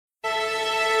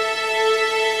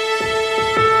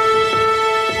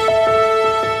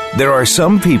There are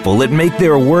some people that make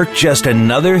their work just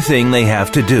another thing they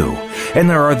have to do, and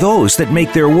there are those that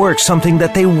make their work something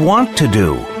that they want to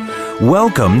do.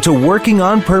 Welcome to Working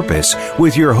on Purpose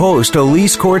with your host,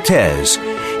 Elise Cortez.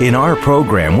 In our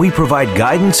program, we provide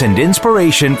guidance and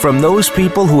inspiration from those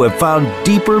people who have found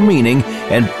deeper meaning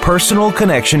and personal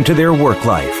connection to their work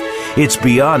life. It's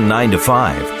beyond 9 to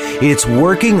 5. It's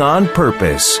Working on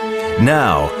Purpose.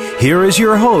 Now, here is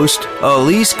your host,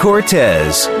 Elise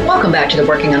Cortez. Welcome back to the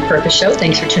Working on Purpose show.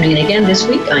 Thanks for tuning in again this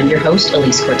week. I'm your host,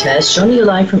 Elise Cortez, joining you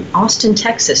live from Austin,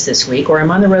 Texas this week, where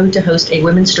I'm on the road to host a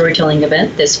women's storytelling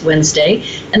event this Wednesday,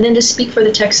 and then to speak for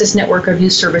the Texas Network of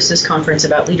Youth Services Conference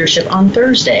about leadership on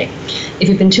Thursday. If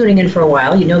you've been tuning in for a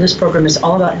while, you know this program is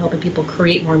all about helping people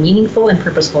create more meaningful and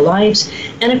purposeful lives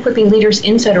and equipping leaders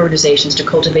inside organizations to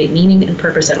cultivate meaning and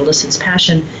purpose that elicits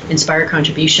passion, inspire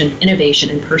contribution, innovation,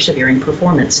 and persevering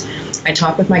performance. I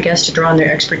talk with my guests to draw on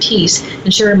their expertise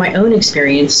and share my own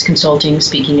experience consulting,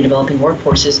 speaking, and developing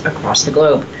workforces across the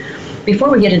globe.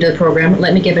 Before we get into the program,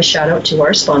 let me give a shout out to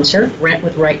our sponsor,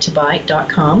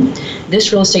 rentwithrighttobuy.com.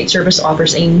 This real estate service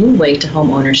offers a new way to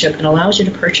home ownership and allows you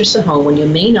to purchase a home when you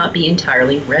may not be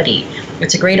entirely ready.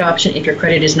 It's a great option if your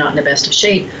credit is not in the best of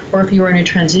shape or if you are in a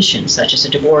transition, such as a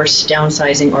divorce,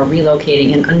 downsizing, or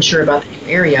relocating and unsure about the new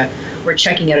area, or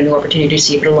checking out a new opportunity to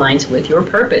see if it aligns with your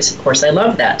purpose. Of course, I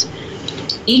love that.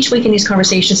 Each week in these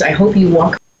conversations, I hope you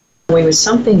walk away with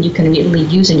something you can immediately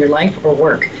use in your life or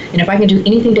work. And if I can do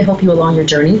anything to help you along your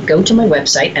journey, go to my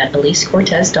website at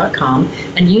elisecortez.com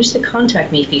and use the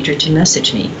Contact Me feature to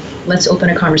message me. Let's open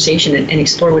a conversation and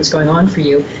explore what's going on for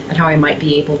you and how I might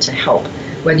be able to help.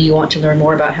 Whether you want to learn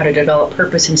more about how to develop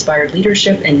purpose-inspired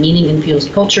leadership and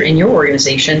meaning-infused culture in your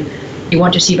organization, you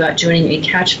want to see about joining a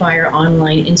Catchfire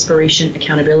online inspiration,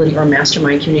 accountability, or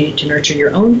mastermind community to nurture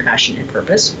your own passion and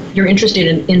purpose. You're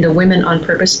interested in the Women on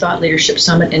Purpose Thought Leadership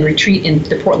Summit and Retreat in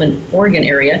the Portland, Oregon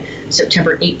area,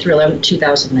 September 8th through 11th,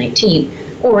 2019,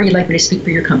 or you'd like me to speak for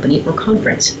your company or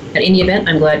conference. At any event,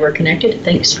 I'm glad we're connected.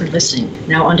 Thanks for listening.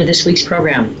 Now on to this week's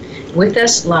program. With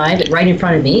us live, right in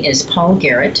front of me, is Paul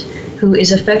Garrett, who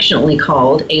is affectionately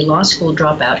called a law school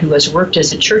dropout who has worked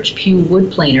as a church pew wood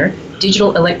planer,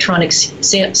 digital electronics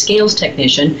scales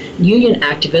technician, union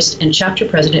activist, and chapter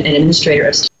president and administrator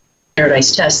of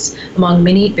standardized tests, among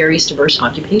many various diverse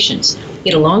occupations. He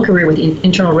had a long career with the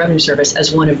Internal Revenue Service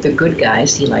as one of the good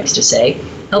guys, he likes to say,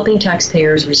 helping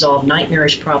taxpayers resolve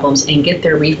nightmarish problems and get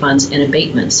their refunds and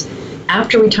abatements.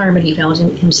 After retirement, he found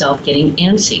himself getting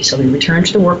antsy, so he returned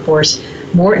to the workforce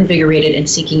more invigorated and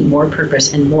seeking more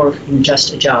purpose and more than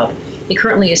just a job. He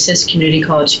currently assists community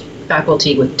college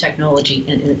faculty with technology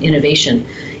and innovation.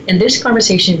 In this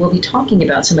conversation, we'll be talking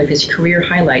about some of his career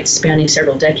highlights spanning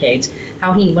several decades,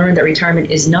 how he learned that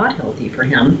retirement is not healthy for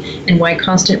him, and why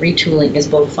constant retooling is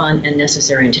both fun and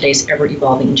necessary in today's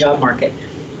ever-evolving job market.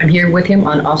 I'm here with him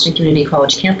on Austin Community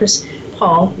College campus.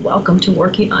 Paul, welcome to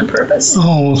Working on Purpose.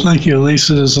 Oh, well, thank you, Elise.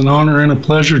 It is an honor and a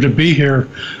pleasure to be here,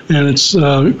 and it's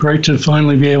great to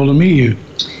finally be able to meet you.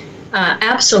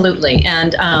 Absolutely.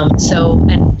 And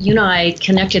you and I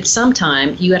connected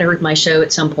sometime. You had heard my show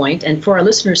at some point, and for our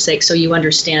listeners' sake, so you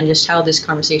understand just how this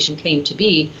conversation came to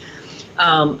be,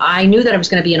 I knew that I was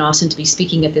going to be in Austin to be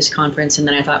speaking at this conference, and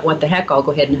then I thought, what the heck, I'll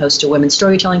go ahead and host a women's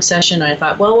storytelling session. And I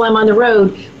thought, well, I'm on the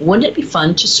road. Wouldn't it be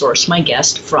fun to source my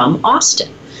guest from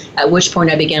Austin? At which point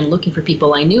I began looking for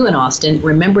people I knew in Austin,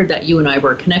 remembered that you and I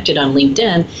were connected on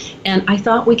LinkedIn, and I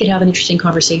thought we could have an interesting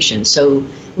conversation. So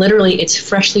literally, it's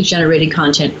freshly generated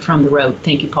content from the road.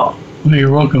 Thank you, Paul. Well,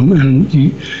 you're welcome. And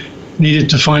you needed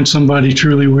to find somebody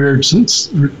truly weird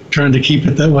since we're trying to keep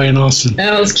it that way in Austin.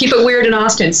 Oh, let's keep it weird in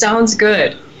Austin. Sounds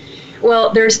good.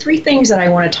 Well, there's three things that I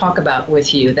want to talk about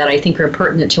with you that I think are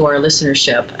pertinent to our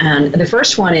listenership. And the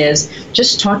first one is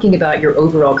just talking about your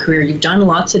overall career. You've done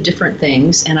lots of different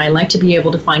things, and I like to be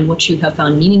able to find what you have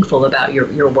found meaningful about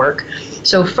your work.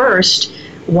 So first,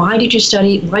 why did you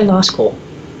study, why law school?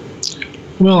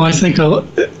 Well, I think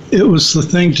it was the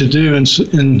thing to do, and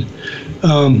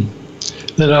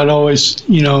that I'd always,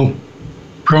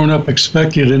 grown up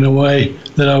expected in a way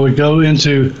that I would go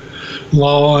into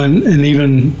law and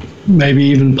even maybe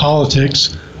even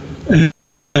politics,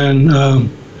 and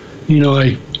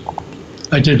I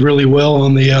did really well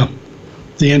on the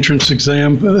entrance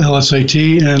exam,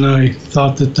 LSAT, and I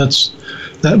thought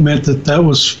that meant that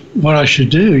was what I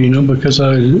should do, because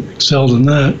I excelled in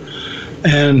that.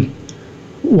 And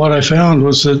what I found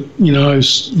was that I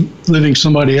was living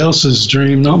somebody else's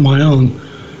dream, not my own,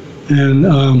 and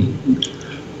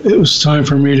it was time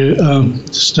for me to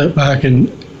step back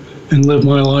and live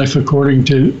my life according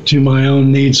to my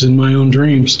own needs and my own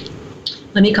dreams.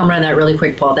 Let me comment on that really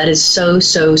quick, Paul. That is so,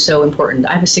 so, so important.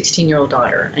 I have a 16-year-old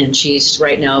daughter, and she's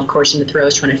right now, of course, in the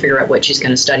throes trying to figure out what she's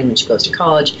going to study when she goes to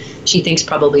college. She thinks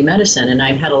probably medicine, and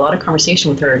I've had a lot of conversation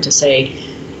with her to say,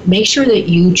 make sure that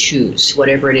you choose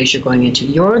whatever it is you're going into.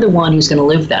 You're the one who's going to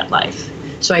live that life.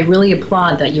 So I really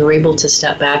applaud that you were able to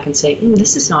step back and say,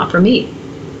 this is not for me.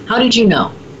 How did you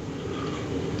know?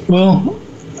 Well,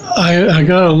 I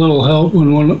got a little help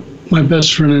when my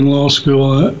best friend in law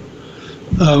school,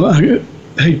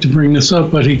 I hate to bring this up,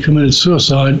 but he committed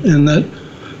suicide, and that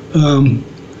the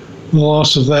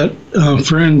loss of that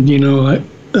friend,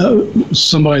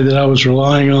 somebody that I was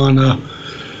relying on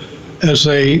as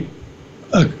a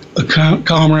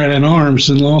comrade in arms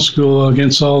in law school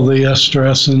against all the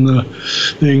stress and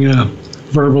being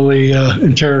verbally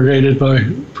interrogated by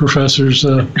professors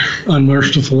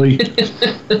unmercifully.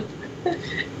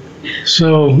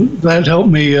 So that helped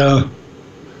me.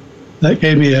 That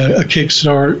gave me a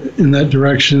kickstart in that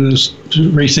direction, is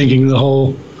rethinking the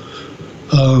whole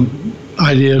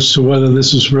idea as to whether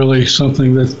this is really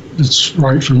something that's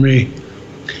right for me.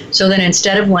 So then,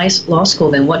 instead of law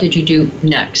school, then what did you do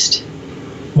next?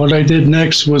 What I did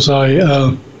next was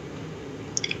I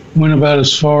went about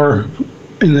as far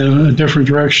in a different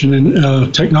direction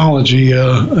in technology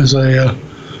as a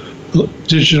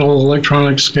digital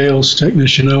electronic scales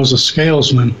technician. I was a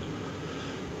scalesman.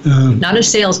 Not a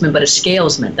salesman, but a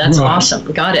scalesman. That's right. Awesome.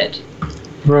 Got it.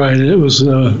 Right. It was,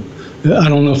 I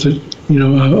don't know if it,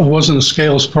 I wasn't a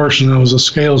scales person. I was a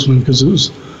scalesman because it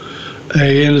was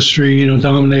a industry,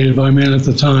 dominated by men at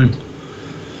the time.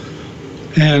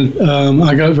 And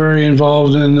I got very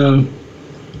involved in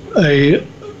a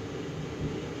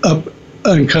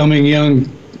up-and-coming young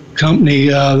company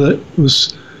that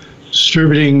was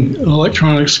distributing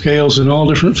electronic scales in all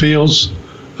different fields,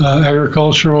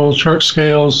 agricultural, truck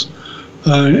scales,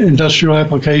 industrial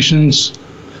applications,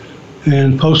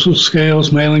 and postal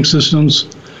scales, mailing systems.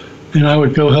 And I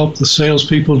would go help the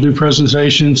salespeople do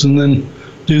presentations and then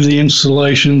do the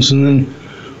installations, and then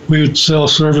we would sell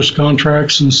service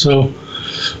contracts. And so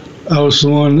I was the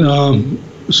one,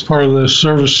 as part of the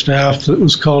service staff, that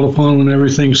was called upon when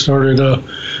everything started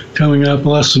coming up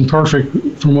less than perfect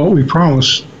from what we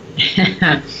promised.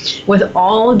 With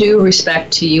all due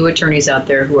respect to you attorneys out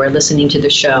there who are listening to the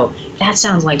show, that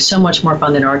sounds like so much more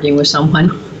fun than arguing with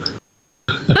someone.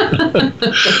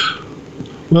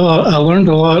 Well, I learned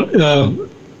a lot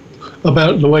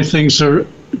about the way things are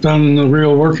done in the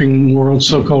real working world,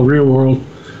 so-called real world,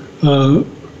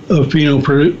 of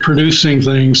producing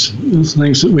things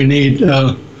that we need,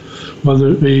 whether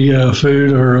it be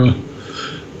food or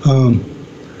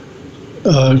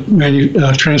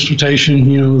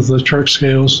transportation, with the truck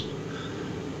scales.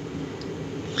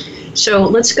 So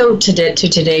let's go to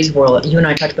today's world. You and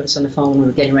I talked about this on the phone when we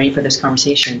were getting ready for this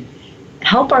conversation.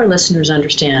 Help our listeners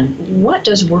understand, what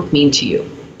does work mean to you?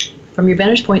 From your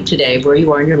vantage point today, where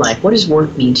you are in your life, what does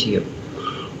work mean to you?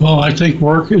 Well, I think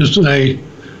work is a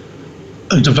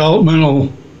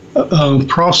developmental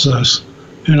process,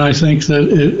 and I think that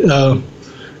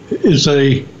it is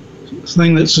a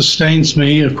thing that sustains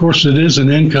me. Of course, it is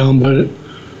an income, but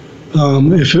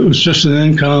if it was just an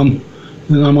income,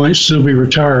 then I might still be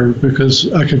retired,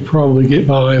 because I could probably get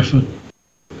by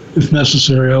if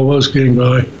necessary. I was getting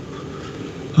by.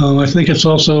 I think it's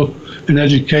also an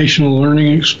educational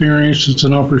learning experience. It's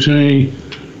an opportunity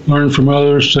to learn from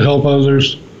others, to help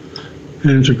others,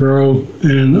 and to grow.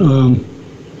 And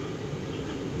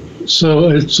so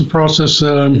it's a process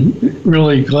that I'm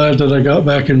really glad that I got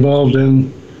back involved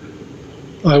in.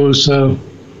 I was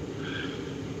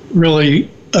really,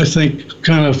 I think,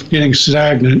 kind of getting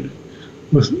stagnant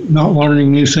with not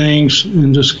learning new things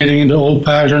and just getting into old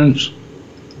patterns.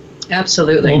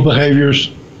 Absolutely. Old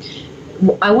behaviors.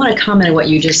 I want to comment on what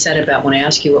you just said about when I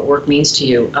ask you what work means to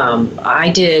you. I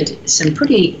did some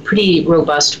pretty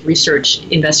robust research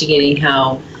investigating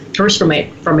how, first for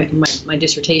my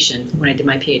dissertation when I did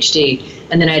my PhD,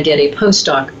 and then I did a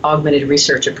postdoc augmented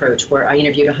research approach where I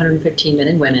interviewed 115 men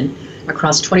and women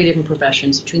across 20 different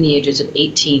professions between the ages of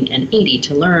 18 and 80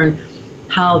 to learn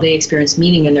how they experienced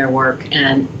meaning in their work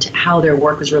and how their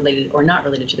work was related or not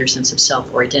related to their sense of self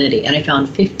or identity. And I found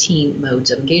 15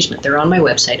 modes of engagement. They're on my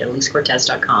website at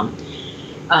elisecortez.com.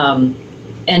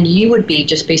 And you would be,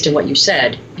 just based on what you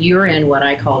said, you're in what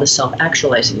I call the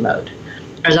self-actualizing mode,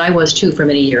 as I was too for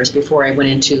many years before I went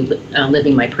into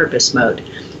living my purpose mode.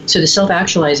 So the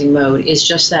self-actualizing mode is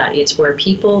just that. It's where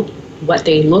people, what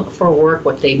they look for work,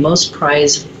 what they most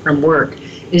prize from work,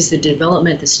 is the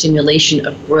development, the stimulation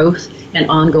of growth and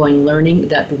ongoing learning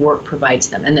that the work provides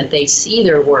them, and that they see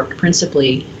their work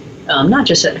principally, not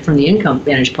just from the income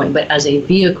vantage point, but as a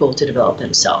vehicle to develop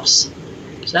themselves.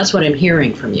 So that's what I'm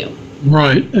hearing from you.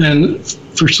 Right. And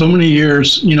for so many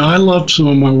years, I loved some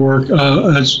of my work.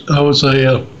 As I was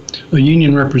a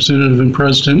union representative and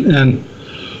president, and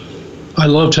I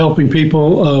loved helping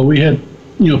people. We had,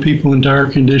 people in dire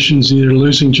conditions, either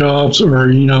losing jobs or,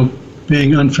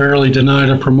 being unfairly denied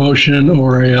a promotion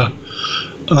or a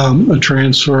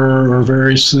transfer or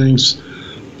various things.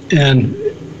 And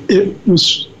it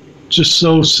was just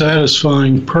so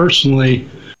satisfying personally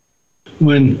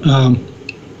when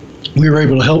we were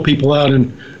able to help people out.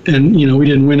 And we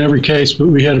didn't win every case, but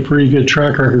we had a pretty good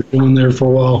track record going there for a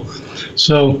while.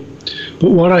 So,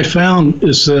 but what I found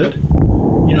is that,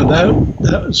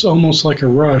 that's almost like a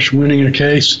rush, winning a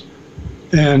case.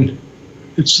 And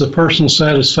it's the personal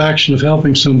satisfaction of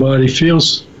helping somebody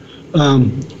feels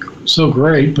so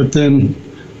great. But then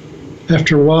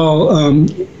after a while,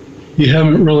 you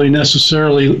haven't really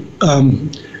necessarily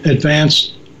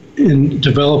advanced in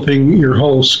developing your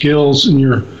whole skills and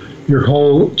your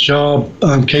whole job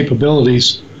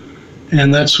capabilities.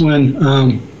 And that's when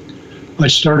I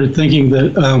started thinking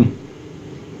that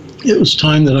it was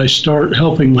time that I start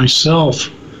helping myself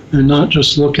and not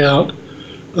just look out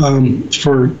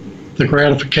for the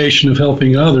gratification of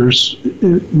helping others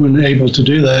when able to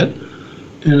do that.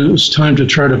 And it was time to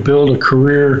try to build a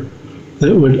career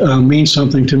that would mean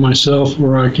something to myself,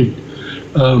 where I could,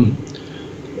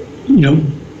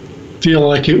 feel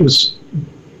like it was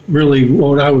really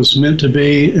what I was meant to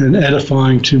be and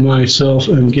edifying to myself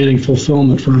and getting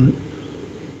fulfillment from it.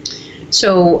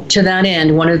 So to that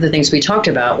end, one of the things we talked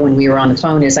about when we were on the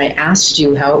phone is I asked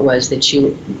you how it was that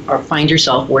you find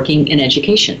yourself working in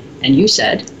education. And you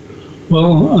said,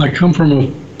 well, I come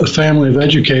from a family of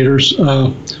educators.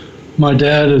 My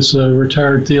dad is a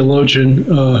retired theologian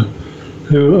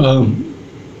who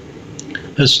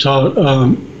has taught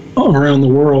around the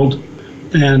world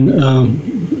and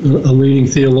a leading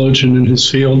theologian in his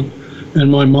field.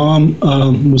 And my mom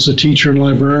was a teacher and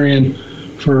librarian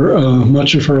for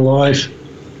much of her life.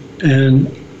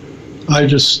 And I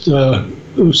just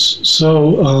was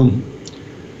so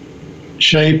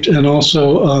shaped and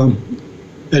also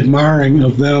admiring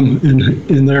of them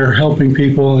in their helping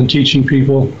people and teaching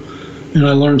people. And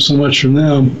I learned so much from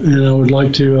them, and I would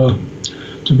like to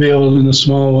be able, in a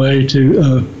small way,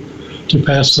 to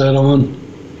pass that on.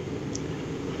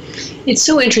 It's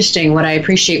so interesting. What I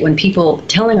appreciate when people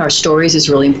telling our stories is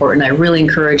really important. I really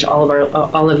encourage all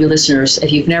of you listeners,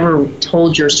 if you've never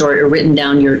told your story or written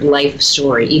down your life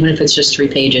story, even if it's just 3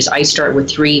 pages, I start with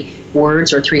 3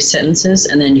 words or 3 sentences,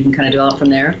 and then you can kind of develop from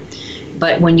there.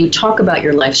 But when you talk about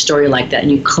your life story like that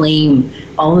and you claim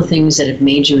all the things that have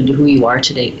made you into who you are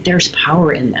today, there's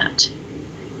power in that.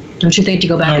 Don't you think, to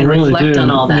go back and really reflect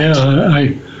on all that?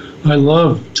 Yeah, I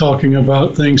love talking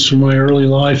about things from my early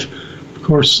life. Of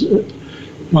course,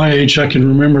 my age, I can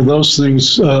remember those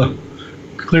things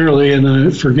clearly, and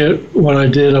I forget what I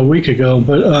did a week ago.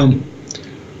 But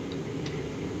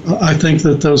I think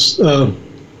that those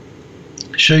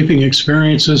shaping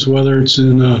experiences, whether it's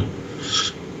in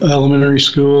elementary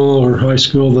school or high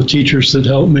school, the teachers that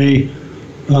helped me,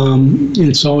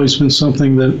 it's always been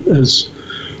something that has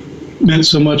meant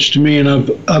so much to me. And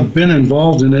I've been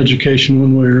involved in education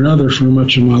one way or another for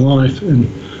much of my life, and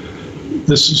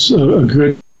this is a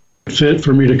good fit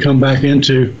for me to come back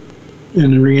into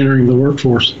in re-entering the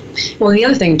workforce. Well, the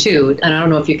other thing too, and I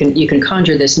don't know if you can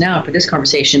conjure this now for this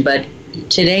conversation, but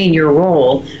today in your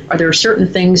role, are there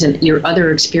certain things in your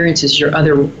other experiences, your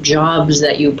other jobs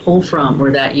that you pull from,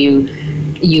 or that you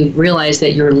realize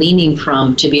that you're leaning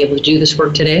from to be able to do this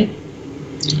work today?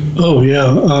 Oh yeah,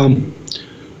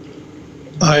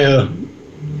 I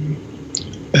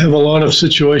have a lot of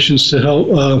situations to help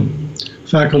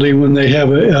faculty when they have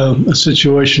a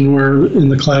situation where in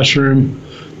the classroom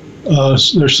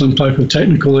there's some type of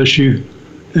technical issue,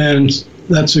 and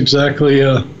that's exactly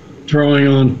drawing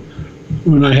on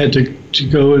when I had to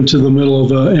go into the middle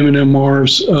of M&M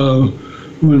Mars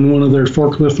when one of their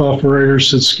forklift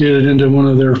operators had skidded into one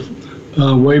of their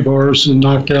weigh bars and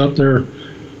knocked out their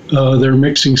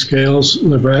mixing scales,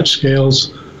 the batch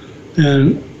scales,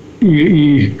 and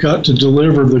you got to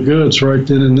deliver the goods right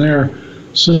then and there.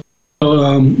 So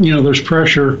there's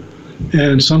pressure,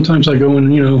 and sometimes I go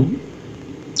in,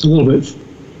 a little bit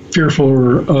fearful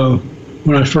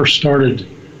when I first started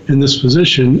in this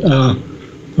position.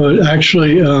 But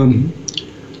actually,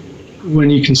 when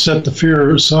you can set the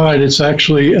fear aside, it's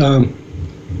actually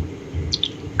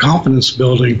confidence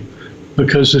building,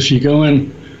 because if you go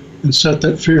in and set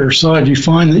that fear aside, you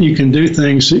find that you can do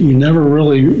things that you never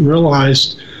really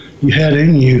realized you had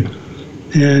in you.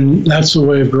 And that's a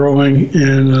way of growing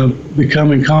and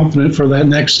becoming confident for that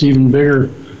next even bigger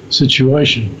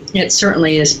situation. It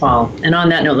certainly is, Paul. And on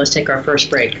that note, let's take our first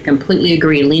break. I completely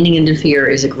agree. Leaning into fear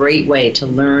is a great way to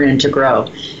learn and to grow.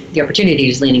 The opportunity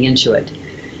is leaning into it.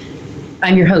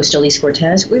 I'm your host, Elise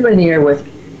Cortez. We were there with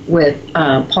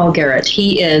Paul Garrett.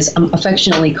 He is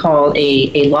affectionately called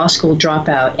a law school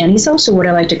dropout, and he's also what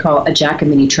I like to call a jack of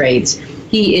many trades.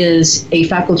 He is a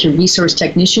faculty resource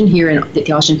technician here at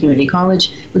the Austin Community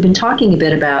College. We've been talking a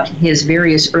bit about his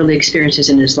various early experiences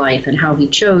in his life and how he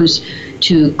chose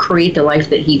to create the life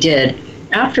that he did.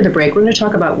 After the break, we're going to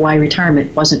talk about why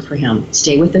retirement wasn't for him.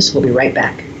 Stay with us. We'll be right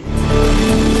back.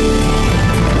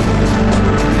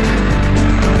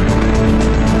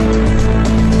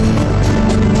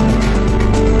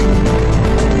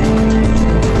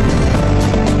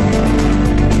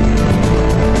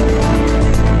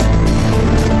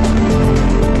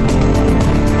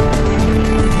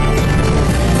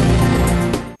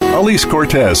 Elise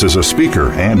Cortez is a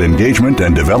speaker and engagement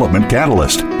and development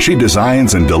catalyst. She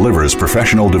designs and delivers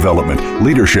professional development,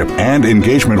 leadership, and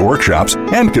engagement workshops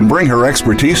and can bring her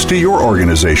expertise to your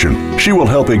organization. She will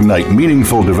help ignite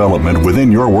meaningful development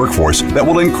within your workforce that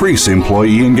will increase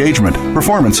employee engagement,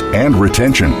 performance, and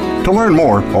retention. To learn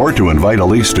more or to invite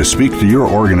Elise to speak to your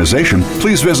organization,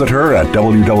 please visit her at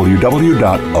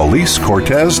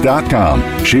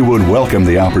www.elisecortez.com. She would welcome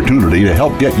the opportunity to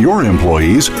help get your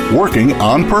employees working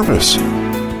on purpose.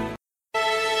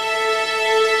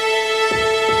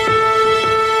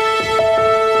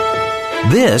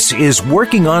 This is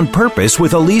Working on Purpose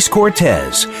with Elise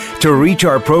Cortez. To reach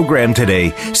our program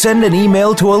today, send an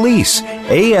email to Elise,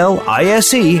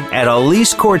 A-L-I-S-E, at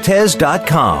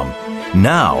elisecortez.com.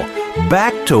 Now,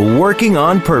 back to Working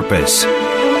on Purpose.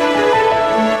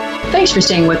 Thanks for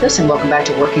staying with us, and welcome back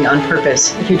to Working on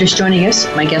Purpose. If you're just joining us,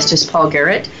 my guest is Paul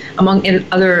Garrett. Among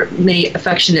other many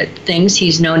affectionate things,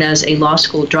 he's known as a law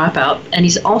school dropout, and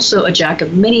he's also a jack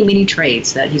of many, many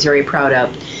trades that he's very proud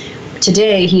of.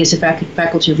 Today, he is a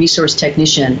faculty resource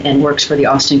technician and works for the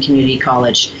Austin Community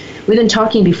College. We've been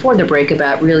talking before the break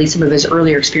about really some of his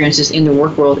earlier experiences in the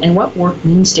work world and what work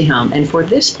means to him. And for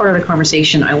this part of the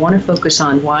conversation, I want to focus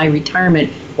on why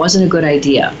retirement wasn't a good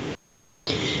idea.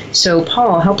 So,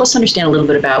 Paul, help us understand a little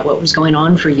bit about what was going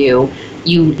on for you.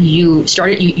 You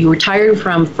retired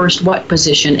from first what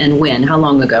position and when? How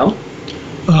long ago?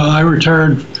 I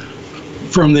retired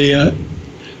from the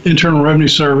Internal Revenue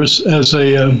Service as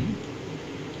a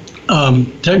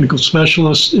technical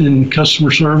specialist in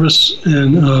customer service,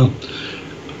 and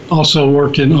also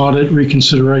worked in audit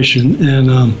reconsideration.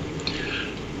 And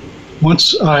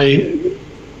once I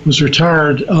was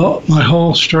retired, my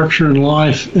whole structure in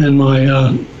life and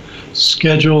my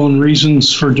schedule and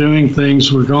reasons for doing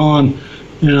things were gone,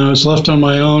 and I was left on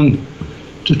my own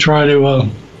to try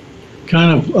to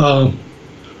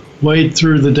wade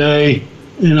through the day.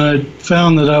 And I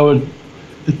found that I would,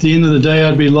 at the end of the day,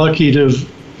 I'd be lucky to have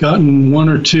gotten one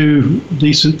or two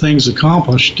decent things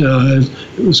accomplished.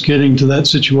 It was getting to that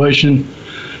situation,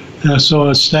 so I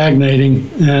was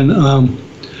stagnating, and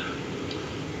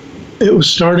it was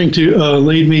starting to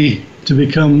lead me to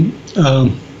become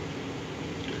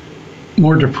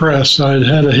more depressed. I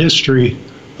had a history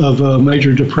of a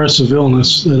major depressive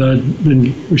illness that I'd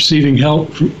been receiving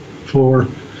help for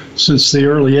since the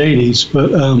early 80s,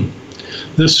 but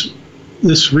this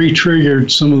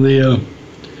re-triggered some of the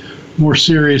more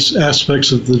serious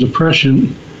aspects of the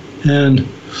depression. And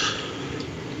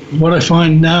what I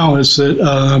find now is that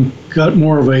I've got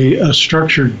more of a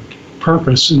structured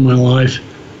purpose in my life,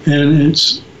 and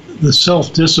it's the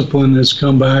self-discipline has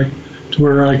come back to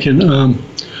where I can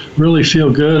really feel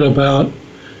good about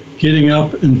getting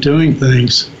up and doing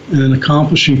things and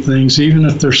accomplishing things, even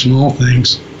if they're small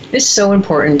things. This is so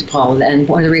important, Paul, and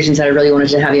one of the reasons that I really wanted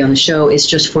to have you on the show is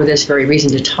just for this very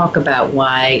reason, to talk about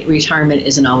why retirement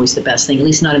isn't always the best thing, at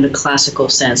least not in the classical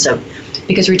sense of,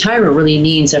 because retirement really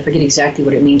means, I forget exactly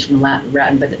what it means from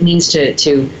Latin, but it means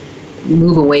to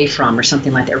move away from, or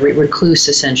something like that, recluse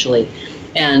essentially.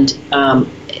 And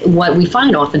what we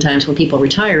find oftentimes when people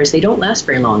retire is they don't last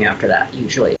very long after that,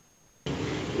 usually.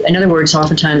 In other words,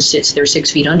 oftentimes they're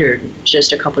 6 feet under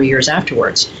just a couple of years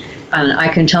afterwards. And I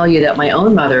can tell you that my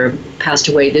own mother passed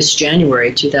away this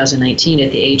January 2019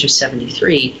 at the age of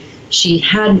 73. She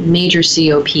had major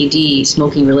COPD,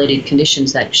 smoking-related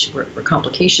conditions that were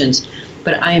complications,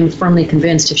 but I am firmly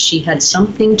convinced if she had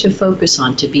something to focus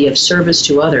on to be of service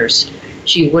to others,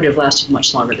 she would have lasted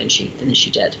much longer than she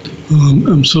did.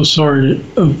 I'm so sorry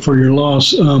for your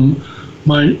loss.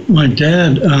 My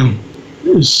dad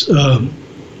is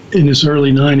in his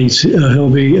early 90s. He'll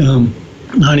be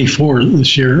 94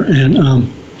 this year, and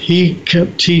he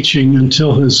kept teaching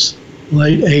until his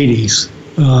late 80s.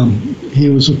 He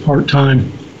was a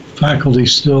part-time faculty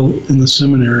still in the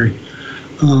seminary.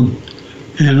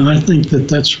 And I think that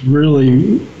that's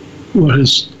really what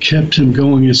has kept him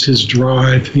going is his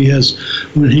drive.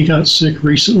 When he got sick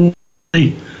recently,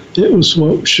 it was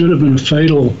what should have been a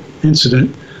fatal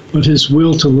incident, but his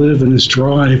will to live and his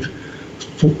drive,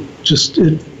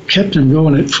 it kept him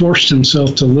going. It forced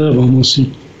himself to live almost.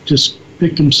 He just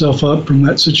picked himself up from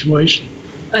that situation.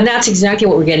 And that's exactly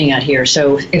what we're getting at here.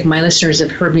 So if my listeners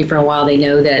have heard me for a while, they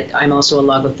know that I'm also a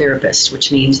logotherapist, which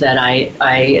means that I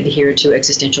adhere to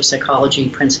existential psychology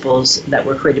principles that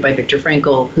were created by Viktor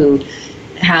Frankl, who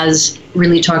has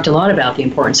really talked a lot about the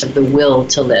importance of the will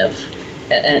to live.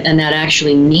 And that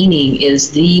actually meaning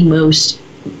is the most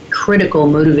critical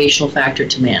motivational factor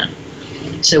to man.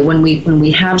 So when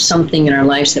we have something in our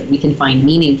lives that we can find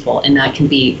meaningful, and that can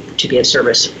be to be of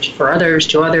service for others,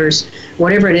 to others,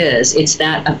 whatever it is, it's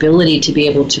that ability to be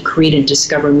able to create and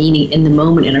discover meaning in the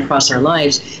moment and across our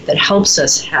lives that helps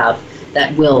us have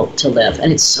that will to live.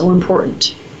 And it's so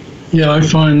important. Yeah, I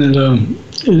find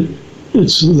that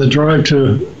it's the drive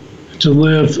to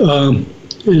live.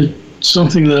 It's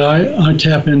something that I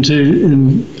tap into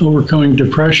in overcoming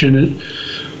depression.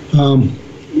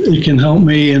 It can help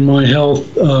me in my health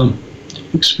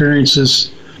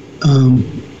experiences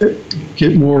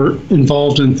get more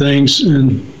involved in things,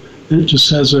 and it just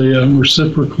has a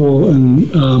reciprocal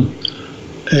and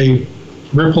a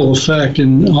ripple effect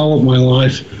in all of my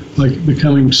life, like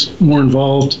becoming more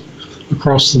involved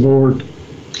across the board.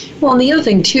 Well, and the other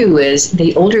thing, too, is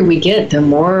the older we get, the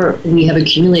more we have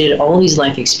accumulated all these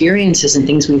life experiences and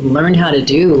things we've learned how to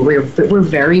do. We're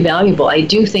very valuable. I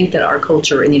do think that our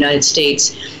culture in the United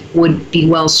States would be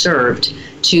well served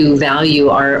to value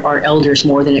our elders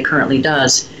more than it currently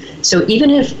does. So even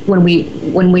if when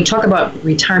we talk about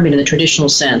retirement in the traditional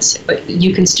sense,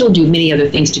 you can still do many other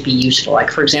things to be useful. Like,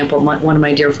 for example, one of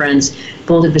my dear friends,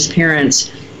 both of his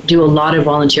parents, do a lot of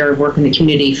volunteer work in the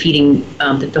community feeding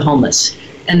the homeless.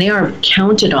 And they are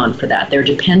counted on for that. They're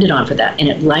depended on for that. And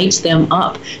it lights them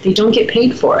up. They don't get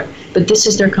paid for it. But this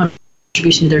is their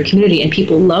contribution to their community, and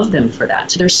people love them for that.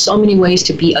 So there's so many ways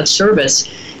to be of service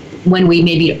when we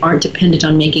maybe aren't dependent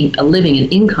on making a living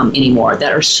and income anymore,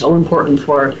 that are so important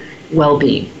for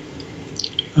well-being.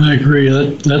 I agree.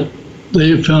 That they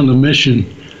have found a mission,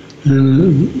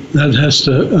 and that has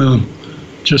to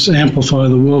just amplify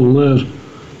the will to live.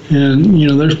 And,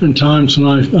 there's been times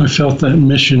when I felt that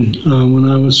mission when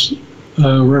I was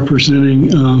representing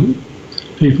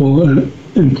people,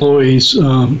 employees.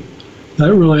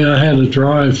 That really, I had a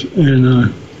drive,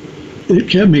 and it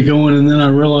kept me going. And then I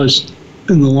realized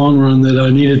in the long run that I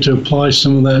needed to apply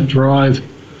some of that drive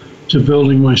to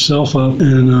building myself up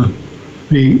and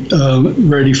be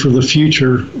ready for the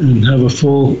future and have a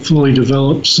fully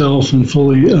developed self and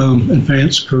fully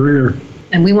advanced career.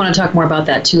 And we want to talk more about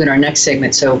that too in our next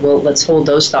segment, so let's hold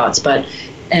those thoughts.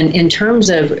 And in terms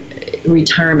of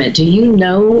retirement, do you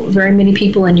know very many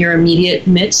people in your immediate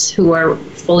midst who are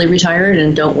fully retired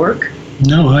and don't work?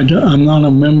 No, I'm not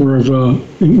a member of,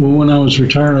 when I was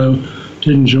retired, I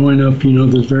didn't join up,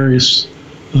 the various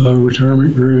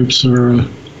retirement groups or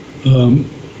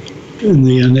in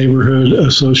the neighborhood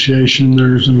association,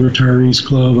 there's a retirees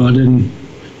club. I didn't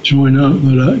join up,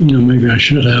 but maybe I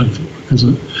should have, because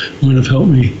it might have helped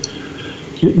me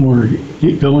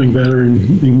get going better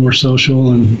and be more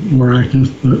social and more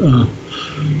active. But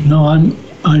no,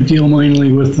 I deal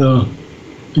mainly with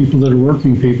people that are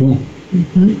working people.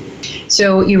 Mm-hmm.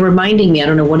 So you're reminding me, I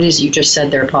don't know what it is you just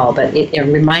said there, Paul, but it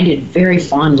reminded very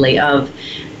fondly of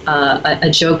a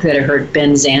joke that I heard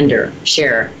Ben Zander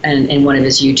share in one of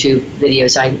his YouTube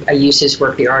videos. I use his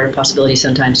work, The Art of Possibility,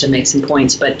 sometimes to make some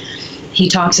points, but he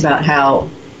talks about how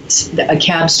a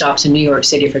cab stops in New York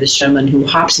City for this gentleman who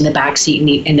hops in the back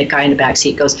seat, and the guy in the back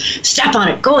seat goes, "Step on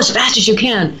it, go as fast as you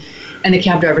can." And the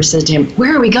cab driver says to him,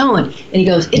 "Where are we going?" And he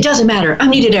goes, "It doesn't matter, I'm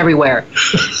needed everywhere."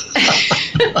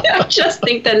 I just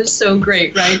think that is so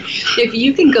great, right? If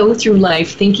you can go through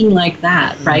life thinking like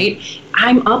that, right?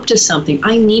 I'm up to something,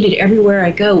 I'm needed everywhere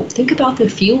I go. Think about the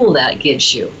fuel that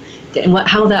gives you, and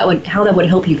how that would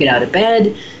help you get out of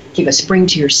bed, give a spring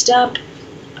to your step,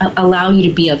 allow you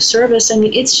to be of service. I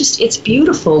mean, it's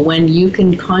beautiful when you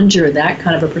can conjure that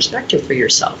kind of a perspective for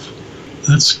yourself.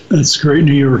 That's great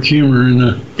New York humor,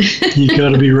 and you got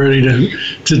to be ready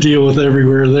to deal with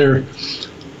everywhere there.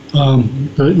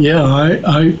 But yeah,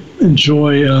 I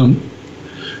enjoy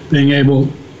being able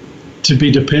to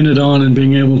be depended on and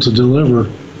being able to deliver,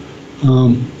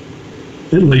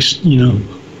 at least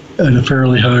at a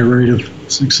fairly high rate of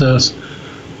success.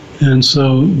 And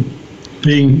so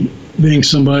being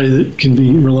somebody that can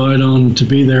be relied on to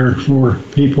be there for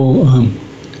people,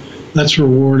 that's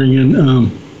rewarding.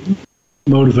 And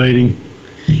motivating.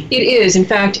 It is. In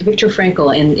fact, Viktor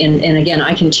Frankl, and again,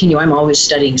 I continue, I'm always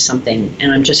studying something,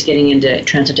 and I'm just getting into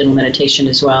transcendental meditation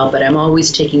as well, but I'm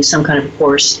always taking some kind of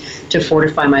course to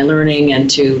fortify my learning and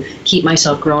to keep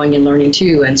myself growing and learning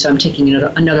too. And so I'm taking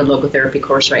another logotherapy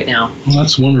course right now. Well,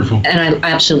 that's wonderful. And I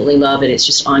absolutely love it. It's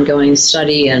just ongoing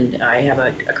study, and I have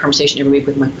a conversation every week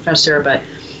with my professor, but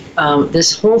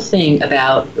this whole thing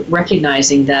about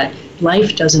recognizing that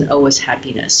life doesn't owe us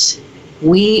happiness.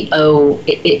 We owe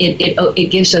it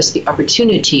gives us the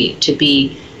opportunity to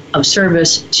be of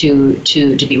service, to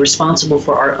be responsible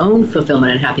for our own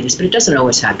fulfillment and happiness, but it doesn't owe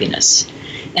us happiness.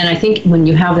 And I think when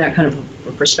you have that kind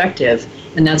of perspective,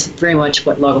 and that's very much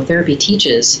what logotherapy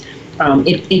teaches,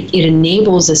 it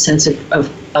enables a sense of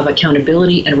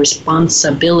accountability and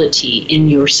responsibility in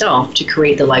yourself to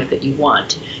create the life that you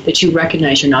want, that you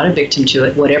recognize you're not a victim to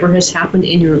it. Whatever has happened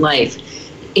in your life,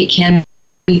 it can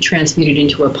be transmuted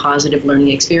into a positive learning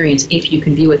experience if you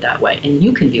can view it that way, and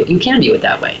you can view it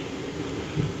that way.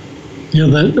 Yeah,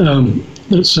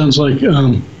 that sounds like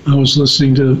I was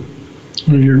listening to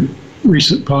one of your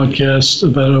recent podcasts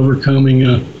about overcoming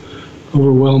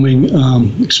overwhelming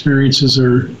experiences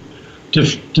or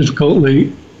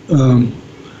difficultly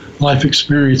life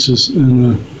experiences,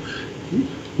 and the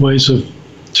ways of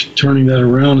turning that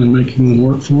around and making them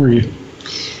work for you.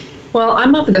 Well,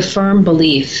 I'm of the firm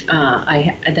belief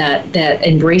that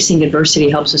embracing adversity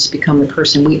helps us become the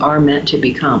person we are meant to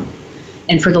become.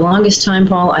 And for the longest time,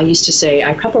 Paul, I used to say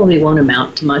I probably won't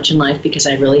amount to much in life because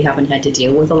I really haven't had to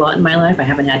deal with a lot in my life. I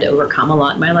haven't had to overcome a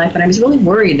lot in my life. And I was really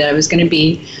worried that I was going to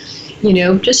be,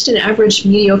 just an average,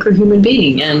 mediocre human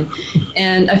being.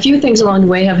 And a few things along the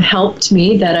way have helped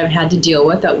me that I've had to deal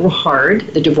with that were hard.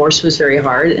 The divorce was very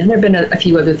hard. And there have been a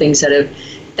few other things that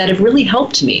have really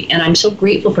helped me. And I'm so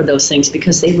grateful for those things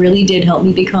because they really did help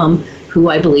me become who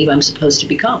I believe I'm supposed to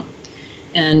become.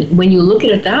 And when you look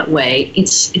at it that way,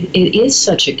 it is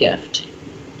such a gift.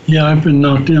 Yeah, I've been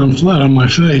knocked down flat on my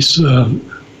face,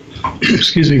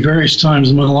 various times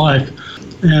in my life.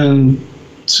 And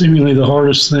seemingly the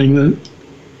hardest thing that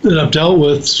I've dealt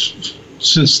with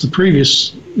since the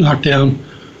previous knockdown.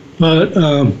 But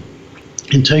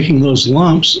in taking those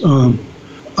lumps,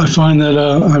 I find that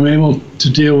I'm able to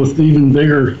deal with even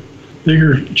bigger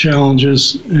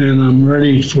challenges, and I'm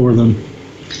ready for them.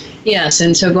 Yes,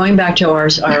 and so going back to our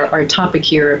topic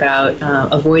here about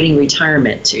avoiding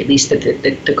retirement, or at least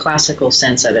the classical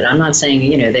sense of it. I'm not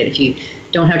saying that if you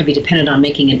don't have to be dependent on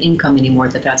making an income anymore,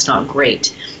 that's not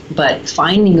great. But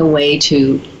finding a way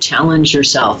to challenge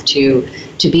yourself, to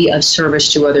be of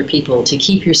service to other people, to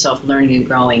keep yourself learning and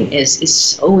growing is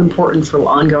so important for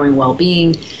ongoing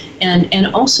well-being. And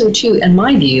also, too, in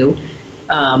my view,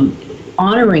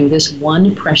 honoring this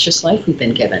one precious life we've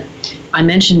been given. I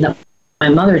mentioned that my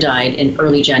mother died in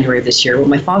early January of this year. Well,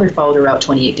 my father followed her out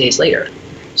 28 days later.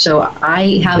 So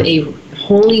I have a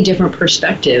wholly different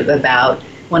perspective about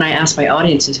when I ask my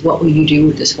audiences, what will you do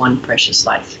with this one precious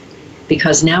life?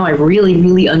 Because now I really,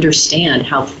 really understand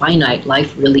how finite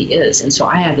life really is. And so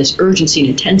I have this urgency and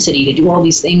intensity to do all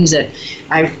these things that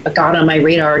I've got on my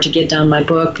radar to get done my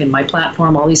book and my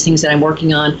platform, all these things that I'm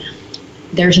working on.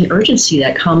 There's an urgency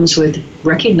that comes with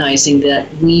recognizing that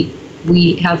we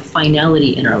have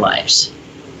finality in our lives.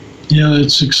 Yeah,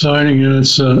 it's exciting and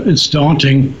it's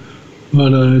daunting,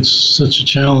 but it's such a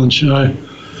challenge. I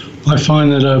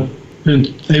find that I've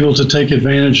been able to take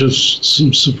advantage of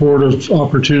some supportive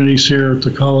opportunities here at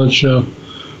the college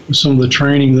with some of the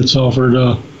training that's offered.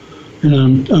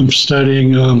 And I'm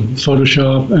studying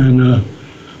Photoshop and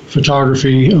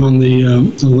photography on the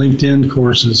LinkedIn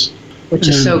courses. Which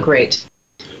is so great.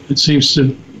 It seems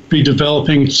to be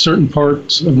developing certain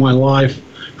parts of my life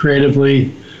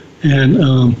creatively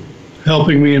and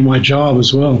helping me in my job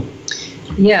as well.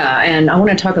 Yeah, and I want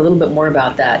to talk a little bit more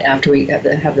about that after we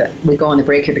we go on the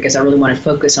break here, because I really want to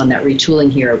focus on that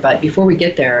retooling here. But before we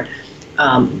get there,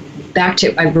 back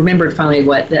to, I remembered finally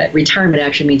what that retirement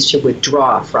actually means, to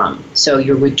withdraw from. So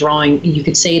you're withdrawing, you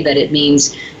could say that it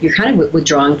means you're kind of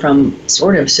withdrawing from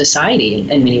sort of society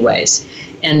in many ways.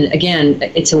 And again,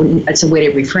 it's a way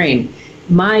to reframe.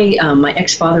 My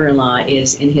ex-father-in-law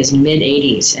is in his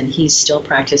mid-80s, and he's still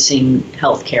practicing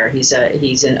healthcare. He's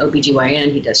an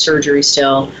OBGYN. He does surgery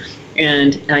still.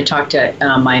 And I talked to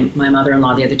my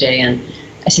mother-in-law the other day, and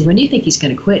I said, when do you think he's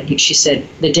going to quit? She said,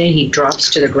 the day he drops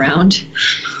to the ground.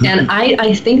 And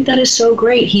I think that is so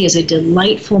great. He is a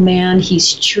delightful man.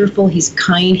 He's cheerful. He's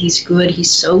kind. He's good.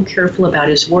 He's so careful about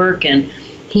his work. And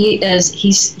he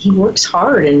works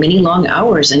hard and many long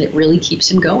hours, and it really keeps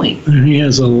him going. And he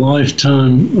has a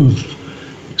lifetime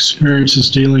of experiences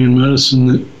dealing in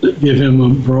medicine that give him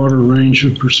a broader range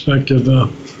of perspective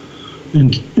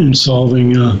in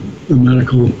solving the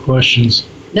medical questions.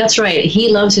 That's right. He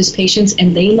loves his patients,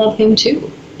 and they love him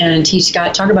too. And he's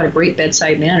got, talk about a great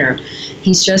bedside manner.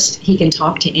 He can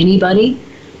talk to anybody.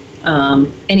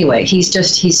 Anyway,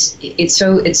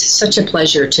 it's such a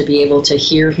pleasure to be able to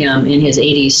hear him in his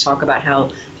 80s talk about how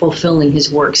fulfilling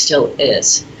his work still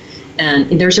is.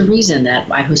 And there's a reason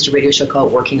that I host a radio show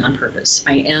called Working on Purpose.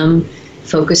 I am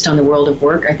focused on the world of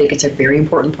work. I think it's a very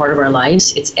important part of our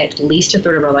lives. It's at least a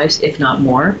third of our lives, if not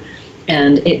more.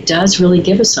 And it does really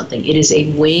give us something. It is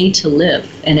a way to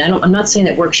live. And I'm not saying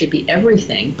that work should be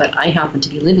everything, but I happen to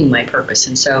be living my purpose.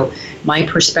 And so my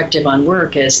perspective on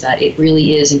work is that it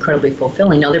really is incredibly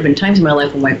fulfilling. Now, there have been times in my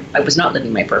life when I was not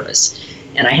living my purpose,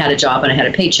 and I had a job and I had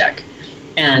a paycheck.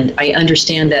 And I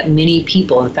understand that many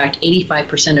people, in fact,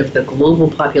 85% of the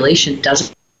global population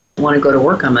doesn't want to go to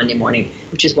work on Monday morning,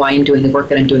 which is why I'm doing the work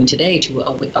that I'm doing today to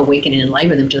awaken and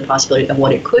enliven them to the possibility of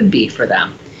what it could be for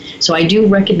them. So I do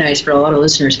recognize for a lot of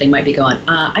listeners, they might be going,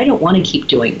 I don't want to keep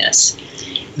doing this.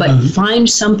 But find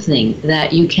something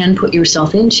that you can put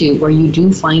yourself into where you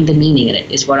do find the meaning in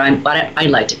it, is what I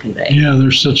like to convey. Yeah,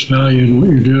 there's such value in what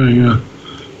you're doing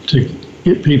to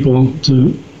get people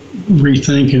to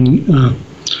rethink and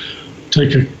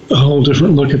take a whole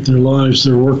different look at their lives,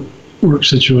 their work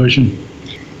situation.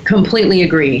 Completely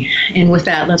agree. And with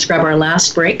that, let's grab our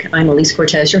last break. I'm Elise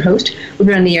Cortez, your host. We've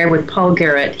been on the air with Paul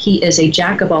Garrett. He is a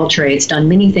jack of all trades, done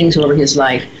many things over his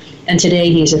life. And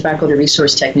today he is a faculty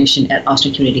resource technician at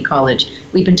Austin Community College.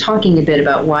 We've been talking a bit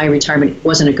about why retirement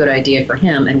wasn't a good idea for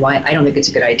him and why I don't think it's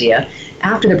a good idea.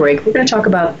 After the break, we're going to talk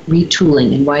about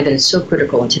retooling and why that is so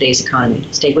critical in today's economy.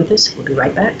 Stay with us. We'll be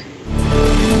right back.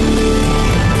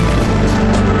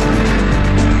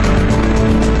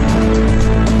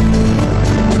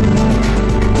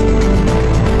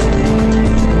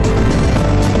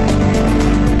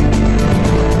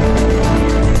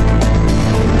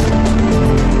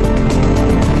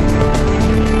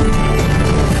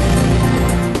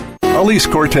 Elise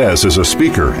Cortez is a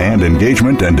speaker and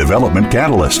engagement and development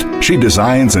catalyst. She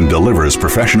designs and delivers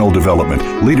professional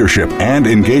development, leadership, and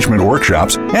engagement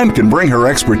workshops and can bring her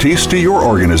expertise to your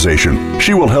organization.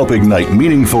 She will help ignite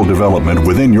meaningful development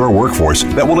within your workforce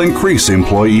that will increase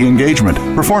employee engagement,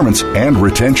 performance, and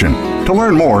retention. To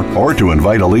learn more or to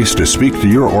invite Elise to speak to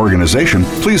your organization,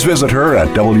 please visit her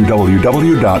at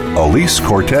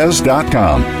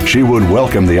www.elisecortez.com. She would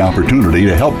welcome the opportunity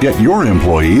to help get your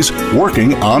employees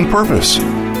working on purpose.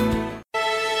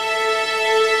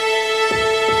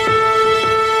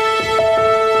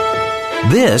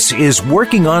 This is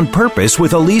Working on Purpose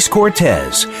with Elise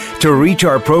Cortez. To reach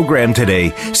our program today,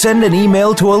 send an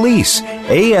email to Elise,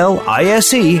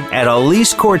 ALISE, at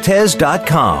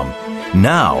elisecortez.com.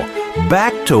 Now,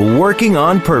 back to Working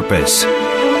on Purpose.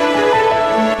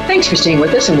 Thanks for staying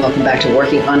with us, and welcome back to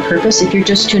Working on Purpose. If you're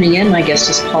just tuning in, my guest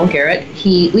is Paul Garrett.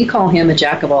 We call him a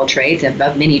jack of all trades, of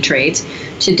many trades.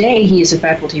 Today, he is a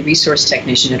faculty resource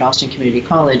technician at Austin Community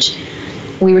College.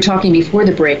 We were talking before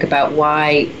the break about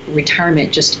why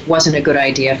retirement just wasn't a good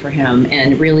idea for him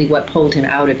and really what pulled him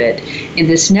out of it. In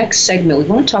this next segment, we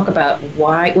want to talk about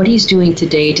what he's doing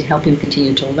today to help him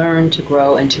continue to learn, to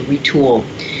grow, and to retool.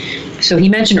 So he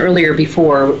mentioned earlier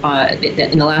before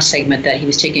in the last segment that he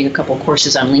was taking a couple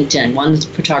courses on LinkedIn. One's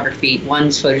photography,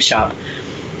 one's Photoshop.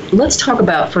 Let's talk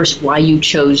about first why you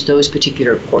chose those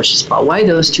particular courses, Paul. Why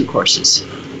those two courses?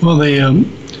 Well, the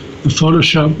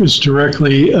Photoshop is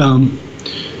directly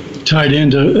tied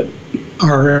into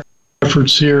our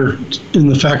efforts here in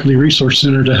the Faculty Resource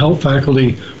Center to help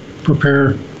faculty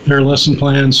prepare their lesson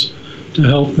plans, to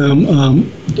help them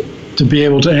to be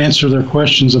able to answer their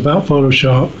questions about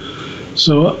Photoshop.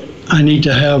 So I need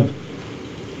to have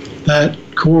that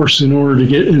course in order to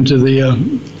get into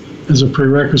as a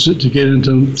prerequisite to get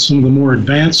into some of the more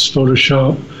advanced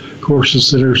Photoshop courses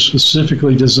that are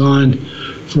specifically designed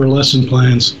for lesson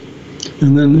plans.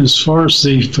 And then as far as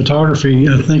the photography,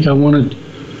 I think I wanted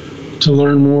to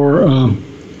learn more, a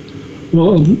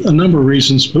number of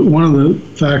reasons, but one of the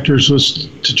factors was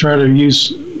to try to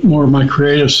use more of my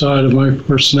creative side of my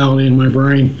personality and my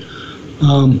brain.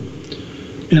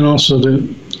 And also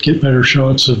to get better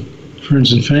shots of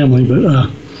friends and family. But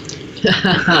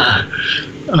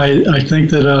I think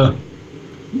that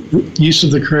use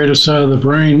of the creative side of the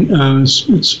brain,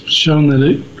 it's shown that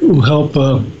it will help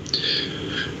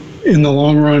in the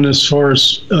long run as far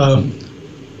as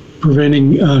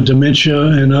preventing dementia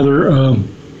and other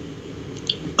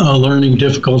learning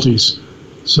difficulties.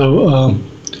 So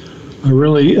I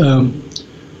really am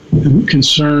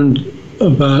concerned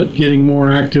about getting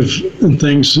more active in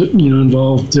things that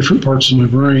involve different parts of my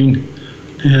brain.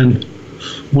 And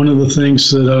one of the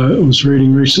things that I was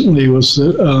reading recently was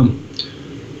that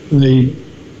they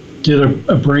did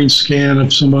a brain scan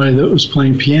of somebody that was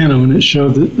playing piano, and it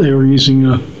showed that they were using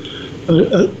a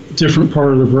different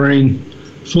part of the brain,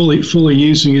 fully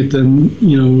using it than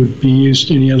would be used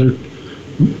any other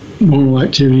normal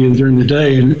activity during the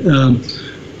day. And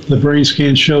the brain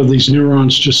scan showed these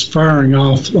neurons just firing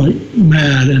off like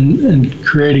mad and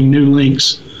creating new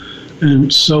links,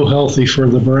 and so healthy for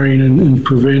the brain and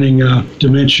preventing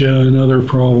dementia and other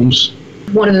problems.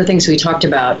 One of the things we talked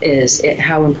about is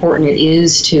how important it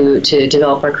is to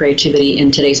develop our creativity in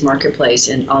today's marketplace.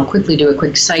 And I'll quickly do a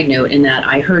quick side note in that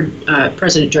I heard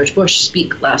President George Bush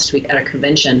speak last week at a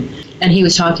convention, and he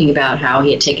was talking about how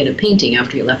he had taken up painting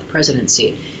after he left the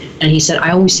presidency. And he said, I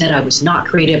always said I was not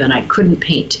creative and I couldn't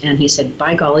paint. And he said,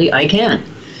 by golly, I can.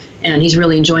 And he's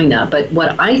really enjoying that. But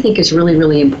what I think is really,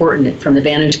 really important from the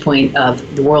vantage point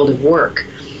of the world of work,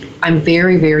 I'm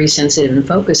very, very sensitive and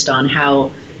focused on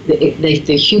how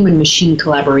the human-machine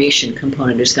collaboration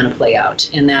component is going to play out,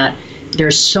 and that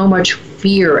there's so much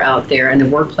fear out there in the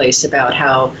workplace about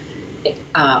how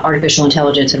artificial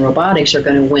intelligence and robotics are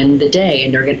going to win the day,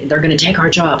 and they're going to take our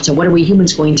jobs, and what are we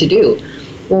humans going to do?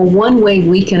 Well, one way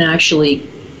we can actually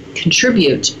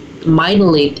contribute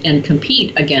mightily and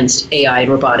compete against AI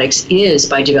and robotics is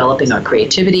by developing our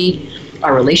creativity,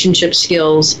 our relationship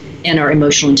skills, and our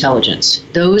emotional intelligence.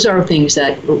 Those are things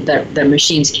that the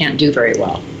machines can't do very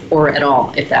well, or at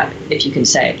all, if you can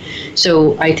say.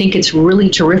 So I think it's really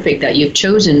terrific that you've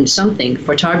chosen something,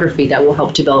 photography, that will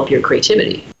help develop your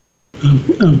creativity.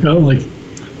 I've got like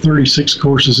 36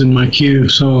 courses in my queue,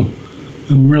 so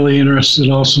I'm really interested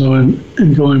also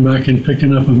in going back and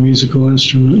picking up a musical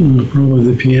instrument,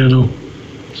 probably the piano,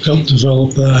 help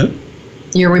develop that.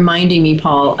 You're reminding me,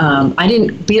 Paul. I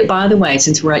didn't. By the way,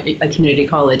 since we're at a community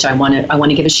college, I want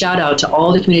to give a shout out to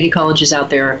all the community colleges out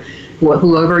there,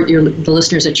 whoever the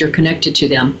listeners that you're connected to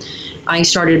them. I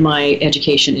started my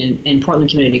education in Portland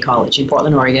Community College in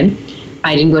Portland, Oregon.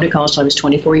 I didn't go to college until I was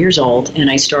 24 years old, and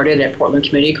I started at Portland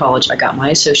Community College. I got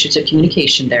my Associates of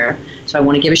Communication there. So I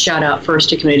want to give a shout out first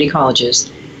to community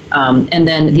colleges. And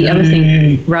then the other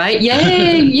thing, right?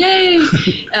 Yay, yay!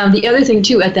 The other thing,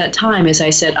 too, at that time is I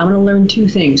said, I'm going to learn two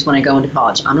things when I go into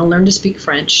college. I'm going to learn to speak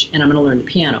French, and I'm going to learn the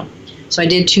piano. So I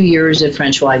did 2 years of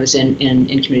French while I was in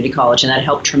community college, and that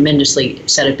helped tremendously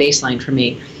set a baseline for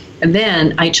me. And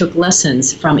then I took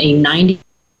lessons from a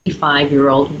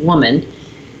 95-year-old woman,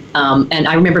 and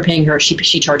I remember paying her,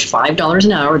 she charged $5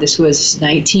 an hour. This was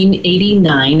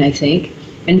 1989, I think,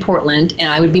 in Portland, and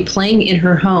I would be playing in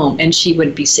her home, and she'd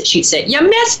say, "You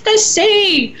missed the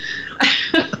C."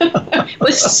 It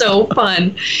was so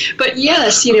fun. But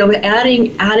yes,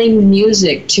 adding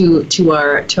music to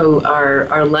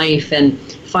our life and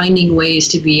finding ways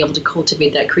to be able to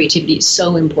cultivate that creativity is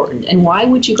so important. And why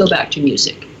would you go back to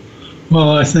music?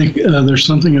 Well, I think there's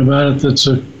something about it that's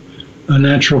a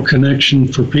natural connection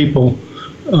for people.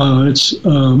 It's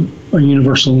a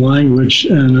universal language,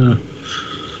 and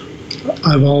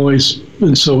I've always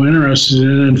been so interested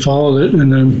in it and followed it,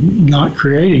 and I'm not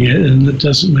creating it, and it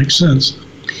doesn't make sense.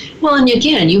 Well, and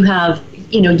again, you have,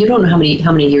 you don't know how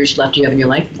many years left you have in your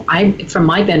life. From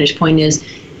my vantage point is,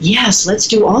 yes, let's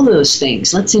do all those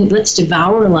things. Let's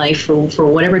devour life for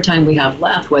whatever time we have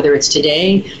left, whether it's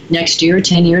today, next year,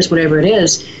 10 years, whatever it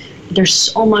is. There's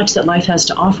so much that life has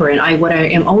to offer, and what I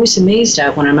am always amazed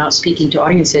at when I'm out speaking to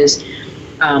audiences,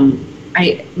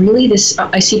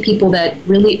 I see people that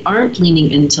really aren't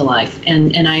leaning into life,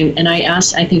 and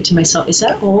I think to myself, is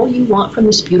that all you want from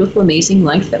this beautiful, amazing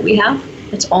life that we have?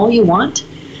 That's all you want?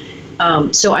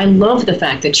 So I love the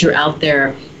fact that you're out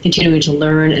there continuing to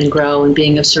learn and grow and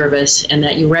being of service, and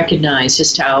that you recognize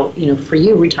just how, for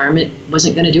you, retirement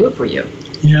wasn't going to do it for you.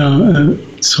 Yeah,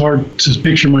 it's hard to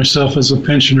picture myself as a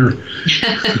pensioner.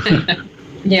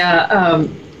 Yeah.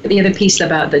 The other piece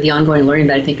about the ongoing learning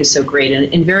that I think is so great,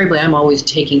 and invariably I'm always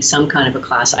taking some kind of a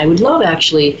class. I would love,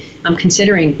 actually, I'm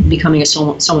considering becoming a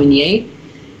sommelier,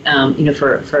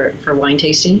 for wine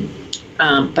tasting.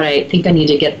 But I think I need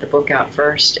to get the book out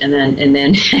first, and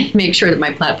then make sure that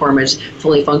my platform is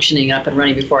fully functioning and up and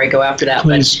running before I go after that.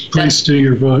 Please do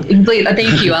your book. Please,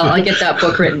 thank you. I'll get that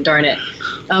book written, darn it.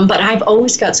 But I've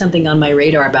always got something on my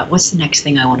radar about what's the next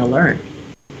thing I want to learn.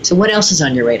 So what else is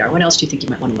on your radar? What else do you think you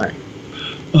might want to learn?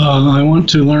 I want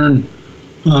to learn.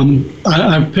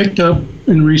 I've picked up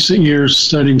in recent years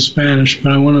studying Spanish,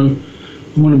 but I want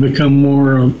to become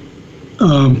more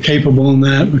capable in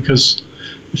that, because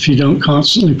if you don't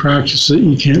constantly practice it,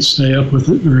 you can't stay up with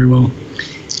it very well.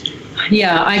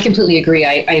 Yeah, I completely agree.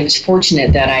 I was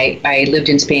fortunate that I lived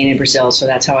in Spain and Brazil, so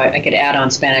that's how I could add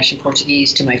on Spanish and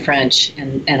Portuguese to my French,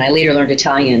 and I later learned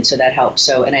Italian, so that helped.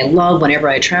 So, and I love whenever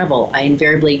I travel, I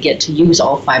invariably get to use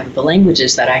all 5 of the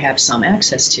languages that I have some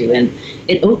access to, and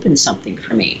it opens something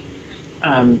for me.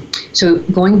 So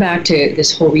going back to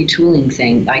this whole retooling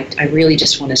thing, I really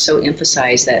just want to so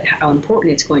emphasize that how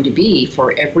important it's going to be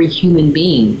for every human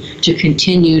being to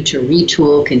continue to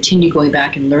retool, continue going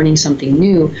back and learning something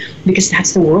new, because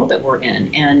that's the world that we're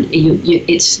in. And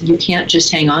you can't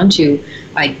just hang on to,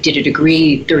 I did a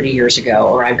degree 30 years ago,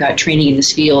 or I've got training in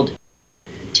this field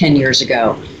 10 years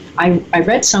ago. I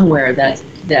read somewhere that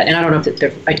and I don't know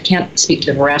if I can't speak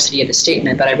to the veracity of the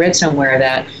statement, but I read somewhere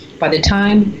that by the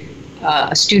time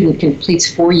a student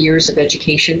completes 4 years of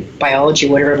education, biology,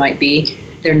 whatever it might be,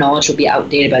 their knowledge will be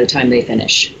outdated by the time they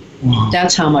finish. Wow.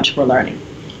 That's how much we're learning.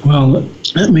 Well,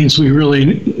 that means we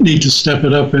really need to step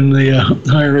it up in the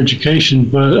higher education,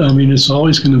 but I mean, it's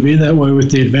always going to be that way with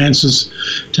the advances,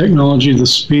 technology, the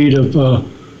speed of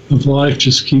life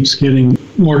just keeps getting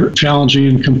more challenging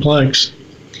and complex.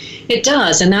 It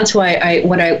does, and that's why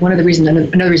another reason I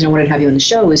wanted to have you on the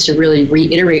show is to really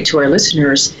reiterate to our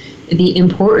listeners the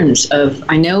importance of,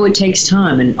 I know it takes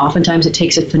time, and oftentimes it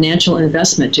takes a financial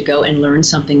investment to go and learn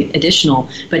something additional,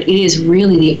 but it is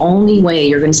really the only way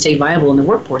you're going to stay viable in the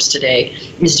workforce today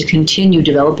is to continue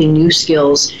developing new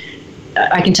skills.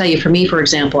 I can tell you, for me, for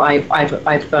example,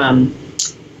 I've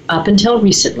up until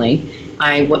recently,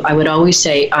 I would always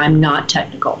say I'm not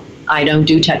technical. I don't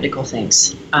do technical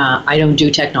things. I don't do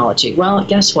technology. Well,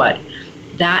 guess what?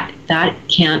 That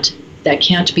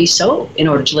can't be so in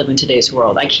order to live in today's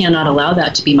world. I cannot allow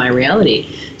that to be my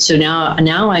reality. So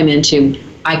now I'm into,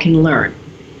 I can learn.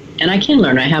 And I can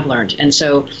learn, I have learned. And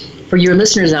so for your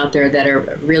listeners out there that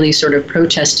are really sort of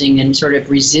protesting and sort of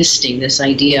resisting this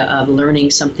idea of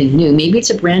learning something new, maybe it's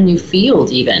a brand new field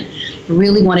even, I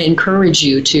really want to encourage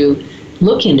you to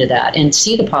look into that and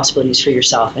see the possibilities for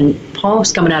yourself. And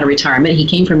Paul's coming out of retirement. He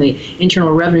came from the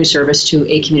Internal Revenue Service to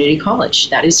a community college.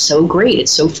 That is so great.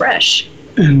 It's so fresh.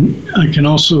 And I can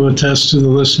also attest to the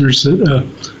listeners that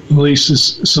Elise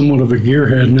is somewhat of a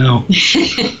gearhead now.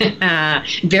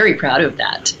 Very proud of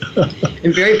that.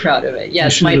 I'm very proud of it.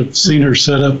 Yes, you should have seen her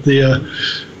set up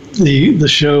the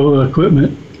show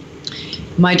equipment.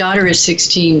 My daughter is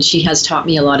 16. She has taught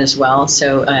me a lot as well.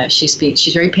 So she's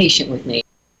very patient with me,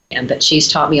 but she's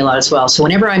taught me a lot as well. So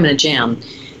whenever I'm in a jam,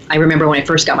 I remember when I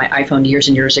first got my iPhone years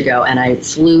and years ago, and I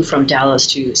flew from Dallas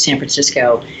to San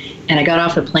Francisco. And I got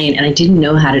off the plane and I didn't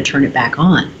know how to turn it back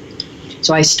on.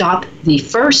 So I stopped the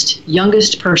first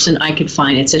youngest person I could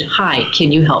find and said, "Hi,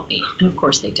 can you help me?" And of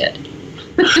course they did.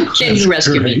 Can you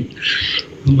rescue me?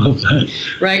 I love that.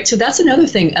 Right. So that's another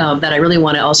thing that I really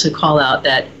want to also call out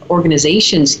that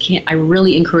organizations I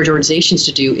really encourage organizations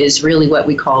to do is really what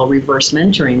we call reverse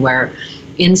mentoring, where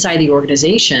inside the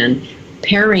organization,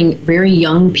 pairing very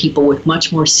young people with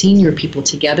much more senior people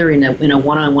together in a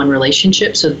one-on-one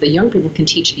relationship so that the young people can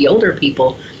teach the older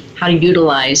people how to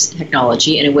utilize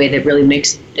technology in a way that really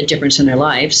makes a difference in their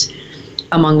lives,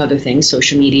 among other things,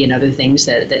 social media and other things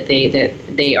that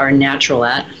they are natural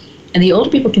at. And the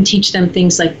older people can teach them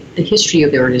things like the history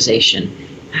of the organization,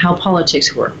 how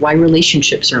politics work, why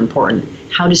relationships are important,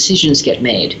 how decisions get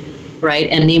made. Right,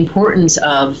 and the importance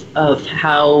of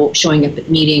how showing up at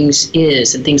meetings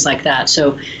is and things like that.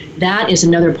 So that is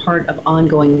another part of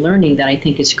ongoing learning that I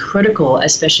think is critical,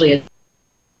 especially as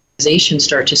organizations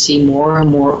start to see more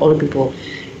and more older people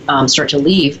start to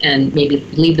leave and maybe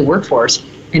leave the workforce.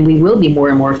 And we will be more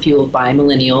and more fueled by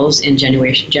millennials and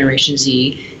Generation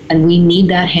Z, and we need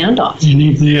that handoff. You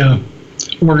need the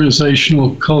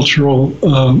organizational, cultural,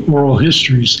 oral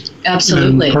histories.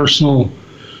 Absolutely. And personal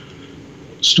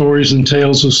stories and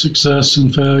tales of success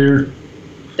and failure.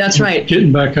 That's right.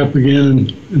 Getting back up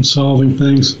again and solving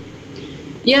things.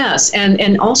 Yes,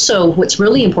 and also what's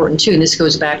really important too, and this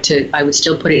goes back to, I would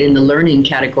still put it in the learning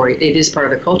category, it is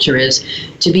part of the culture, is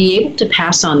to be able to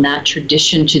pass on that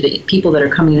tradition to the people that are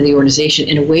coming into the organization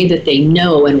in a way that they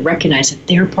know and recognize that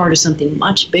they're part of something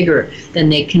much bigger than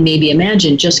they can maybe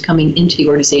imagine just coming into the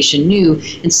organization new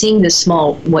and seeing this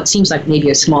small, what seems like maybe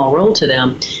a small role to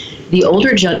them. The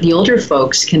older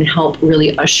folks can help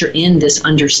really usher in this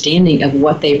understanding of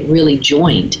what they've really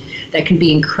joined. That can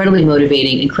be incredibly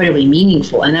motivating, incredibly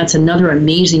meaningful, and that's another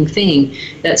amazing thing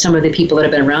that some of the people that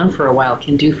have been around for a while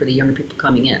can do for the younger people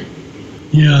coming in.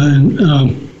 Yeah, and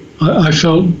I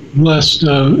felt blessed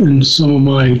in some of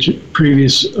my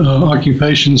previous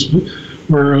occupations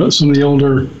where some of the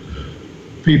older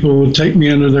people would take me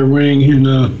under their wing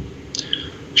and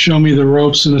show me the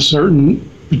ropes in a certain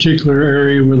particular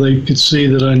area where they could see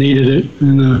that I needed it,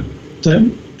 and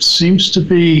that seems to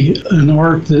be an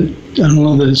art that, I don't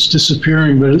know that it's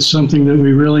disappearing, but it's something that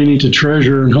we really need to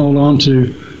treasure and hold on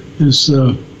to, is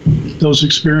those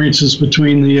experiences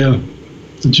between the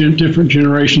different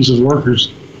generations of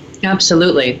workers.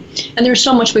 Absolutely. And there's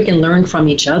so much we can learn from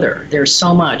each other. There's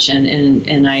so much.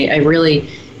 And I really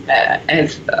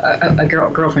have a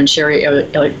girlfriend, Sherry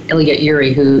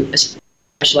Elliott-Urey, who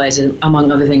specializes,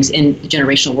 among other things, in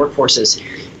generational workforces.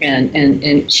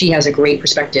 And she has a great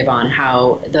perspective on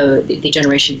how the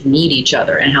generations need each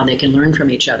other and how they can learn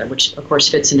from each other, which, of course,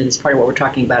 fits into this part of what we're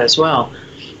talking about as well.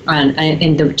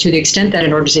 And to the extent that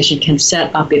an organization can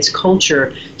set up its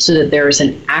culture so that there is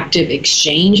an active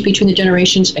exchange between the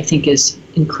generations, I think is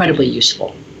incredibly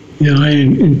useful. Yeah, I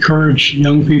encourage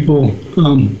young people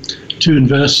to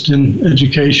invest in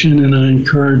education, and I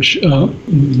encourage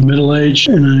middle-aged,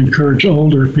 and I encourage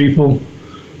older people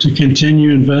to continue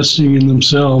investing in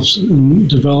themselves and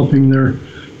developing their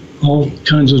all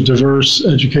kinds of diverse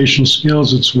educational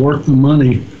skills. It's worth the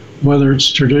money, whether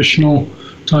it's traditional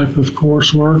type of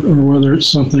coursework or whether it's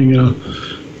something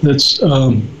that's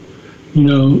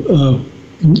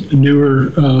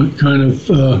newer kind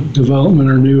of development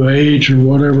or new age or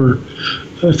whatever.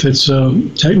 If it's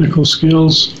technical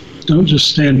skills, don't just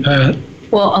stand pat.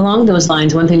 Well, along those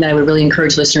lines, one thing that I would really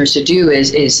encourage listeners to do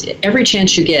is every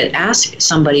chance you get, ask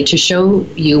somebody to show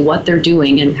you what they're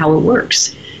doing and how it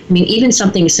works. I mean, even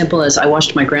something as simple as I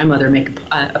watched my grandmother make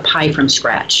a pie from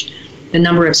scratch. The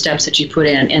number of steps that you put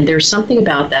in, and there's something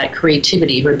about that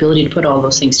creativity, her ability to put all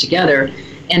those things together,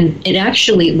 and it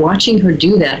actually, watching her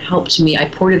do that helped me. I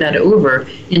ported that over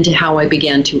into how I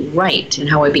began to write and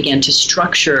how I began to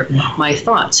structure my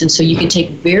thoughts. And so you can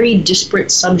take very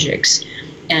disparate subjects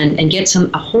and get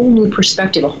a whole new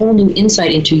perspective, a whole new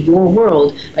insight into your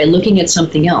world by looking at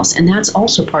something else. And that's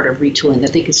also part of retooling that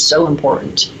I think is so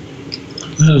important.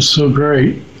 That is so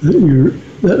great that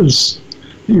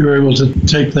you were able to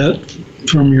take that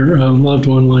from your loved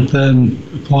one like that and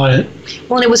apply it.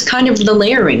 Well, and it was kind of the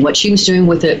layering, what she was doing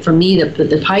with it. For me,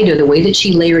 the pie dough, the way that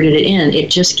she layered it in, it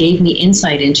just gave me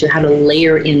insight into how to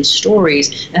layer in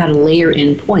stories and how to layer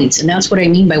in points. And that's what I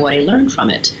mean by what I learned from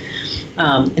it.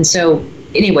 And so,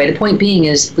 anyway, the point being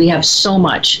is we have so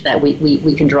much that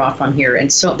we can draw from here.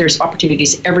 And so there's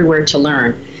opportunities everywhere to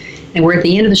learn. And we're at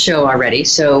the end of the show already.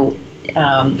 So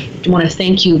I want to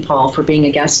thank you, Paul, for being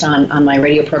a guest on my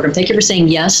radio program. Thank you for saying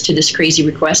yes to this crazy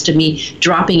request of me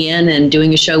dropping in and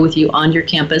doing a show with you on your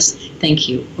campus. Thank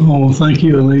you. Oh, well, thank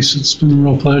you, Elise. It's been a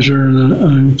real pleasure, and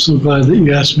I'm so glad that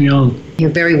you asked me on.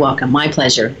 You're very welcome. My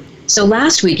pleasure. So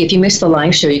last week, if you missed the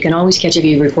live show, you can always catch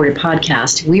a recorded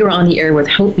podcast. We were on the air with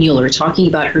Hope Mueller talking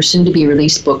about her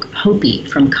soon-to-be-released book, Hopi,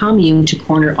 From Commune to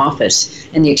Corner Office,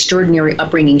 and the extraordinary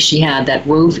upbringing she had that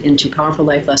wove into powerful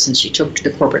life lessons she took to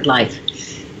the corporate life.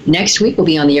 Next week, we'll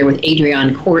be on the air with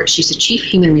Adrienne Court. She's the Chief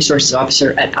Human Resources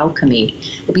Officer at Alchemy.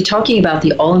 We'll be talking about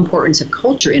the all-importance of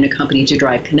culture in a company to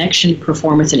drive connection,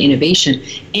 performance, and innovation,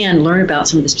 and learn about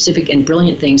some of the specific and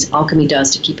brilliant things Alchemy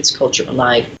does to keep its culture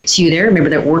alive. See you there.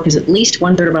 Remember that work is at least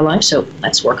 1/3 of our life, so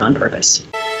let's work on purpose.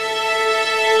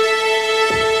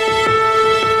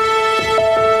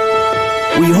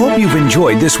 We hope you've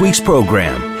enjoyed this week's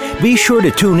program. Be sure to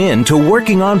tune in to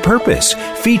Working on Purpose,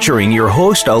 featuring your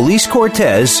host, Elise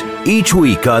Cortez, each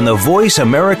week on the Voice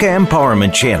America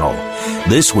Empowerment Channel.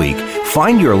 This week,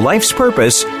 find your life's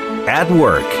purpose at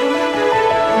work.